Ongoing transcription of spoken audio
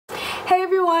Hey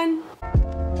everyone!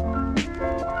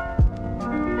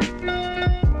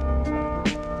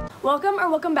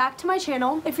 Welcome back to my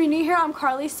channel. If you're new here, I'm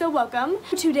Carlee, so welcome.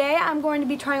 Today I'm going to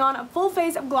be trying on a full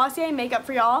face of Glossier makeup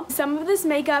for y'all. Some of this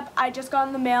makeup I just got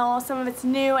in the mail, some of it's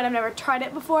new and I've never tried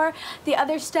it before. The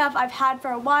other stuff I've had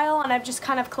for a while and I've just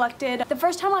kind of collected. The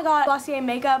first time I got Glossier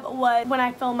makeup was when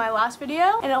I filmed my last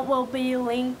video, and it will be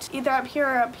linked either up here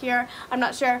or up here, I'm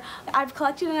not sure. I've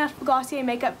collected enough Glossier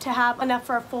makeup to have enough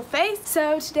for a full face.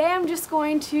 So today I'm just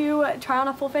going to try on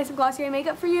a full face of Glossier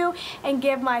makeup for you and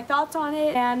give my thoughts on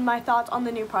it and my thoughts on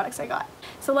the new products I got.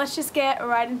 So let's just get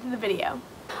right into the video.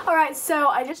 Alright, so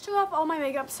I just took off all my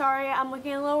makeup. Sorry, I'm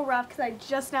looking a little rough because I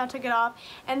just now took it off.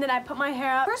 And then I put my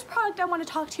hair up. First product I want to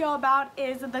talk to y'all about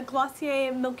is the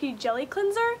Glossier Milky Jelly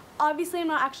Cleanser. Obviously, I'm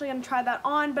not actually going to try that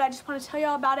on, but I just want to tell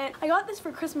y'all about it. I got this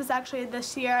for Christmas actually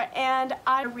this year, and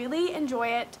I really enjoy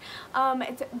it.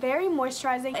 It's very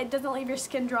moisturizing. It doesn't leave your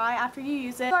skin dry after you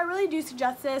use it. So I really do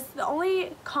suggest this. The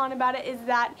only con about it is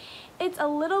that it's a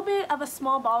little bit of a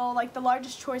small bottle. Like, the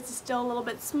largest choice is still a little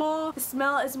bit small. The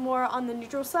smell is more on the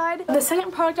neutral side. The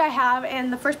second product I have,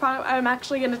 and the first product I'm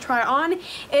actually going to try on,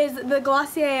 is the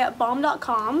Glossier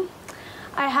Balm.com.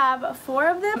 I have 4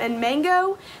 of them in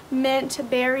mango, mint,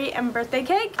 berry, and birthday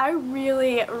cake. I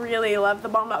really love the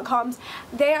Balm.coms.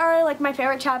 They are like my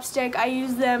favorite chapstick. I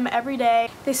use them every day.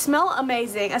 They smell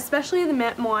amazing, especially the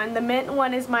mint one. The mint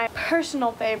one is my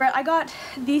personal favorite. I got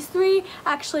these 3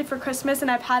 actually for Christmas, and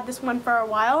I've had this one for a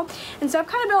while. And so I've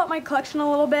kind of built up my collection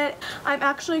a little bit. I'm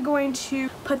actually going to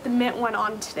put the mint one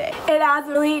on today. It adds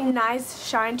a really nice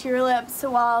shine to your lips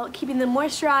while keeping them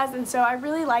moisturized, and so I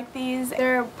really like these.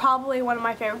 They're probably one of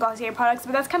my favorite Glossier products,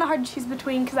 but that's kind of hard to choose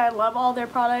between because I love all their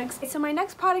products. So my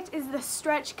next product is the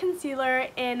Stretch Concealer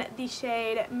in the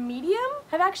shade Medium.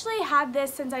 I've actually had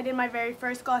this since I did my very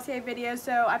first Glossier video,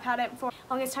 so I've had it for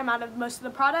the longest time out of most of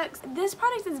the products. This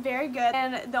product is very good,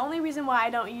 and the only reason why I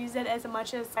don't use it as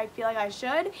much as I feel like I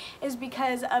should is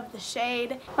because of the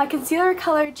shade. My concealer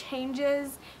color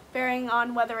changes varying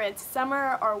on whether it's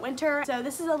summer or winter. So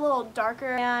this is a little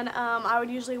darker than I would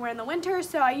usually wear in the winter,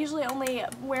 so I usually only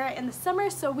wear it in the summer,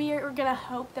 so we are gonna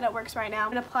hope that it works right now. I'm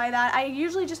gonna apply that. I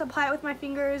usually just apply it with my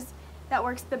fingers. That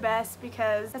works the best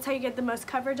because that's how you get the most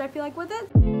coverage, I feel like, with it.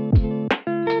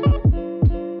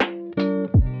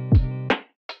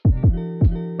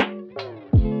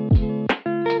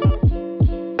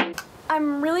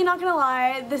 I'm really not gonna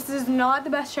lie, this is not the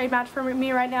best shade match for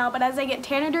me right now, but as I get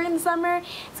tanner during the summer,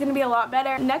 it's gonna be a lot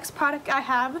better. Next product I've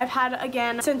had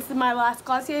again since my last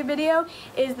Glossier video,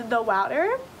 is the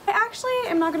Wowder. I actually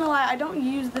am not gonna lie, I don't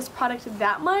use this product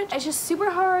that much. It's just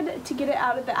super hard to get it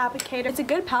out of the applicator. It's a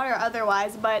good powder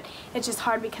otherwise, but it's just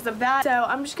hard because of that. So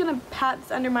I'm just gonna pat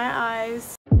this under my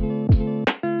eyes.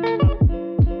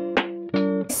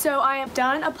 So I am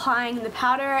done applying the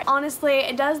powder. Honestly,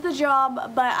 it does the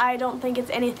job, but I don't think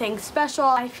it's anything special.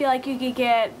 I feel like you could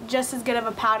get just as good of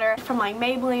a powder from like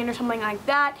Maybelline or something like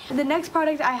that. The next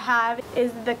product I have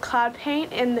is the Cloud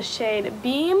Paint in the shade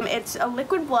Beam. It's a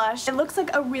liquid blush. It looks like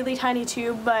a really tiny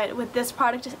tube, but with this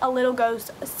product, a little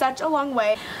goes such a long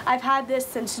way. I've had this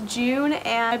since June,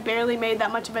 and I barely made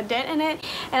that much of a dent in it,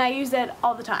 and I use it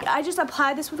all the time. I just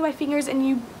apply this with my fingers, and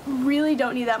you really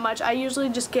don't need that much. I usually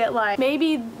just get like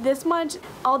maybe this much,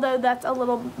 although that's a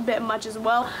little bit much as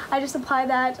well. I just apply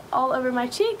that all over my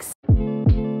cheeks.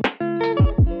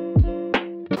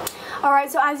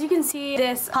 Alright, so as you can see,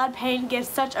 this Cloud Paint gives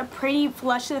such a pretty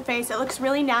flush to the face. It looks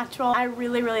really natural. I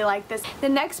really like this. The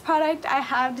next product I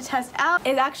have to test out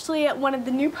is actually one of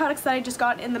the new products that I just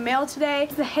got in the mail today.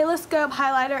 It's the Halo Scope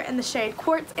Highlighter in the shade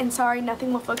Quartz. And sorry,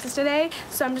 nothing will focus today,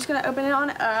 so I'm just going to open it on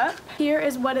up. Here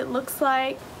is what it looks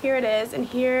like. Here it is, and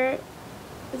here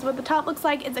is what the top looks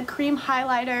like. It's a cream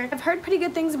highlighter. I've heard pretty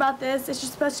good things about this. It's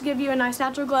just supposed to give you a nice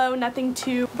natural glow, nothing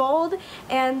too bold,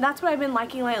 and that's what I've been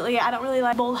liking lately. I don't really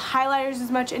like bold highlighters as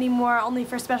much anymore, only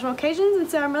for special occasions, and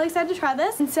so I'm really excited to try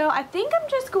this. And so I think I'm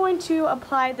just going to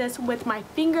apply this with my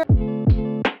finger.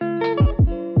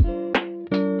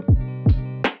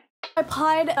 I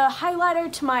applied a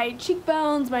highlighter to my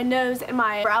cheekbones, my nose, and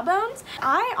my brow bones.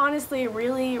 I honestly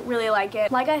really like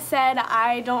it. Like I said,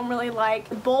 I don't really like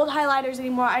bold highlighters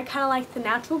anymore. I kind of like the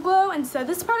natural glow, and so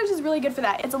this product is really good for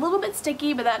that. It's a little bit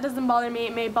sticky, but that doesn't bother me.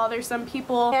 It may bother some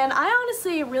people, and I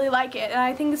honestly really like it, and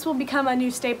I think this will become a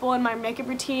new staple in my makeup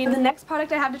routine. The next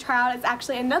product I have to try out is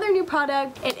actually another new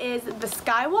product. It is the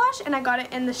Sky Wash, and I got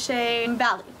it in the shade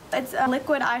Valley. It's a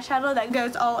liquid eyeshadow that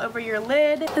goes all over your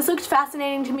lid. This looked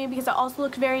fascinating to me because it also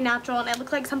looked very natural, and it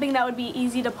looked like something that would be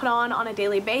easy to put on a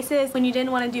daily basis when you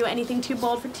didn't want to do anything too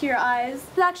bold to your eyes.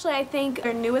 This is actually, I think,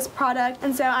 their newest product,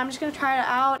 and so I'm just going to try it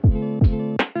out.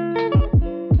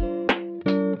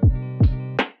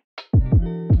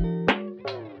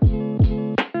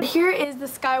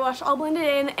 wash, I'll blend it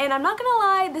in, and I'm not gonna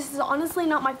lie, this is honestly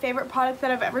not my favorite product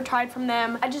that I've ever tried from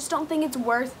them. I just don't think it's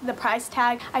worth the price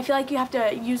tag. I feel like you have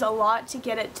to use a lot to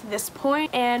get it to this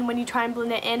point, and when you try and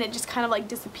blend it in, it just kind of like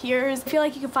disappears. I feel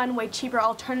like you can find way cheaper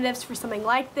alternatives for something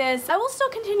like this. I will still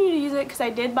continue to use it because I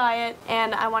did buy it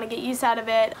and I want to get use out of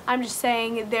it. I'm just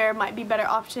saying there might be better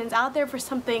options out there for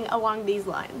something along these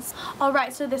lines.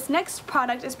 Alright, so this next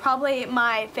product is probably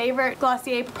my favorite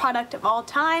Glossier product of all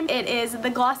time. It is the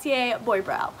Glossier Boy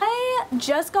Brow. I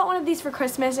just got one of these for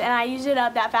Christmas and I used it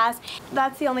up that fast.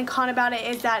 That's the only con about it,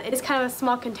 is that it's kind of a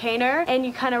small container and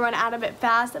you kind of run out of it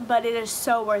fast, but it is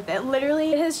so worth it.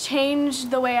 Literally, it has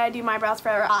changed the way I do my brows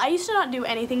forever. I used to not do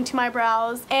anything to my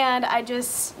brows and I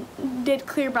just did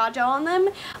clear brow gel on them,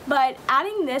 but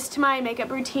adding this to my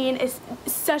makeup routine is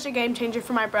such a game changer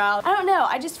for my brows. I don't know,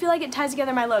 I just feel like it ties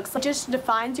together my looks. It just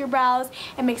defines your brows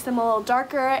and makes them a little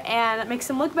darker and it makes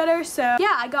them look better. So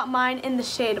yeah, I got mine in the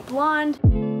shade Blonde.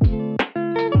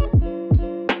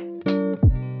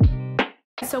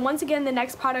 So once again, the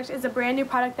next product is a brand new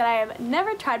product that I have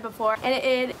never tried before, and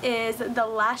it is the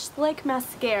Lash Slick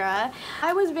Mascara.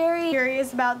 I was very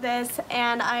curious about this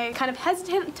and I kind of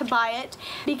hesitated to buy it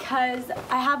because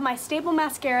I have my staple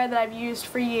mascara that I've used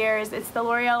for years. It's the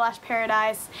L'Oreal Lash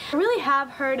Paradise. I really have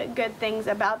heard good things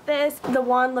about this. The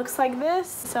wand looks like this,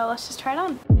 so let's just try it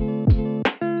on.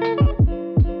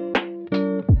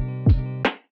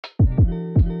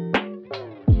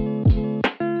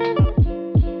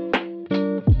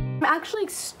 Actually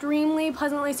extremely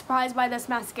pleasantly surprised by this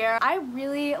mascara. I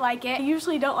really like it. I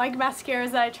usually don't like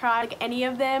mascaras that I try, like any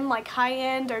of them, like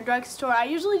high-end or drugstore. I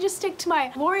usually just stick to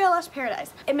my L'Oreal Lash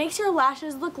Paradise. It makes your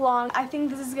lashes look long. I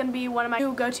think this is going to be one of my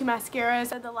new go-to mascaras.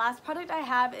 So the last product I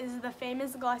have is the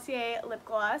famous Glossier lip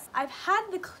gloss. I've had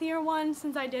the clear one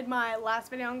since I did my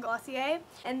last video on Glossier,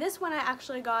 and this one I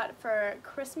actually got for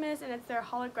Christmas, and it's their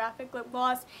holographic lip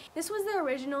gloss. This was their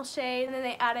original shade, and then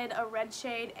they added a red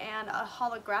shade and a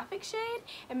holographic shade.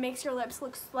 It makes your lips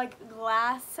look like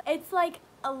glass. It's like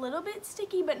a little bit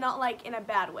sticky, but not like in a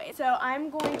bad way. So I'm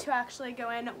going to actually go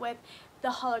in with the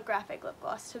holographic lip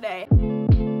gloss today.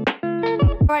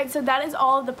 Alright, so that is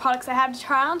all of the products I have to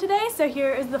try on today. So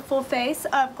here is the full face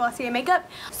of Glossier makeup.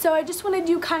 So I just want to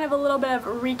do kind of a little bit of a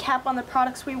recap on the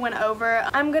products we went over.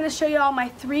 I'm going to show you all my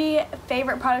 3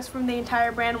 favorite products from the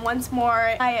entire brand once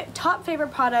more. My top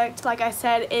favorite product, like I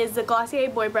said, is the Glossier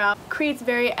Boy Brow. Creates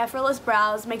very effortless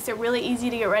brows, makes it really easy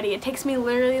to get ready. It takes me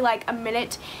literally like a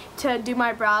minute to do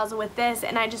my brows with this,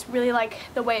 and I just really like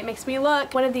the way it makes me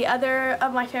look. One of the other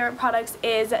of my favorite products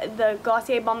is the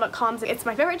Glossier Balm.com. It's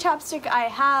my favorite chapstick I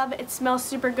have. It smells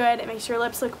super good. It makes your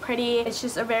lips look pretty. It's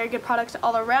just a very good product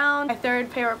all around. My third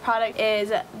favorite product is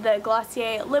the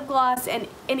Glossier lip gloss in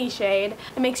any shade.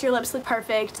 It makes your lips look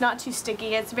perfect. It's not too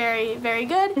sticky. It's very, very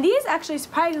good. And these actually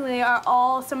surprisingly are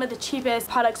all some of the cheapest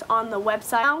products on the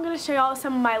website. Now I'm going to show you all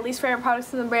some of my least favorite products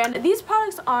from the brand. These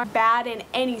products aren't bad in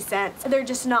any sense. They're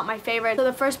just not my favorite. So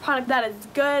the first product that is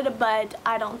good but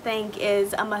I don't think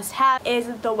is a must-have is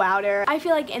the Wowder. I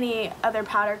feel like any other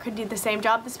powder could do the same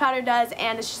job this powder does,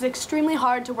 and it's just extremely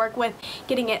hard to work with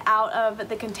getting it out of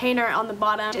the container on the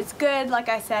bottom. It's good, like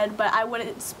I said, but I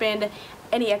wouldn't spend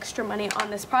any extra money on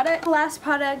this product. The last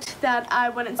product that I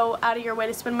wouldn't go out of your way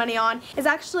to spend money on is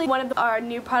actually one of our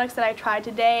new products that I tried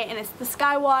today, and it's the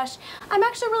Sky Wash. I'm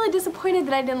actually really disappointed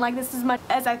that I didn't like this as much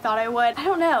as I thought I would. I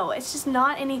don't know, it's just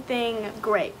not anything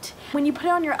great. When you put it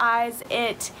on your eyes,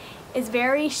 it is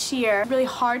very sheer, really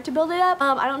hard to build it up.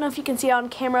 I don't know if you can see it on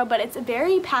camera, but it's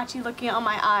very patchy looking on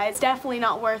my eyes. Definitely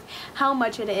not worth how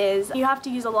much it is. You have to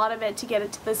use a lot of it to get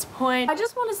it to this point. I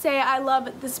just want to say I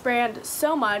love this brand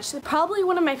so much. It's probably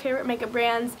one of my favorite makeup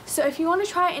brands. So if you want to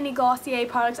try any Glossier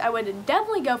products, I would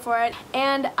definitely go for it,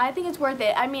 and I think it's worth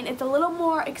it. I mean, it's a little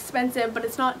more expensive, but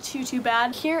it's not too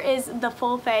bad. Here is the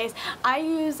full face. I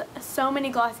use so many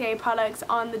Glossier products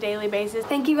on the daily basis.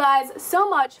 Thank you guys so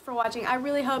much for watching. I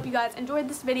really hope you guys enjoyed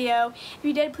this video. If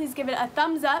you did, please give it a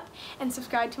thumbs up and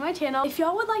subscribe to my channel. If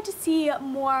y'all would like to see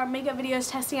more makeup videos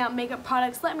testing out makeup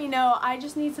products, let me know. I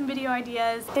just need some video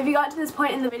ideas. If you got to this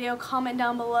point in the video, comment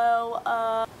down below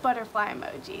a butterfly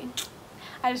emoji.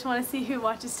 I just want to see who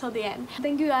watches till the end.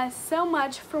 Thank you guys so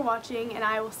much for watching, and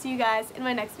I will see you guys in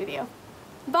my next video.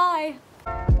 Bye!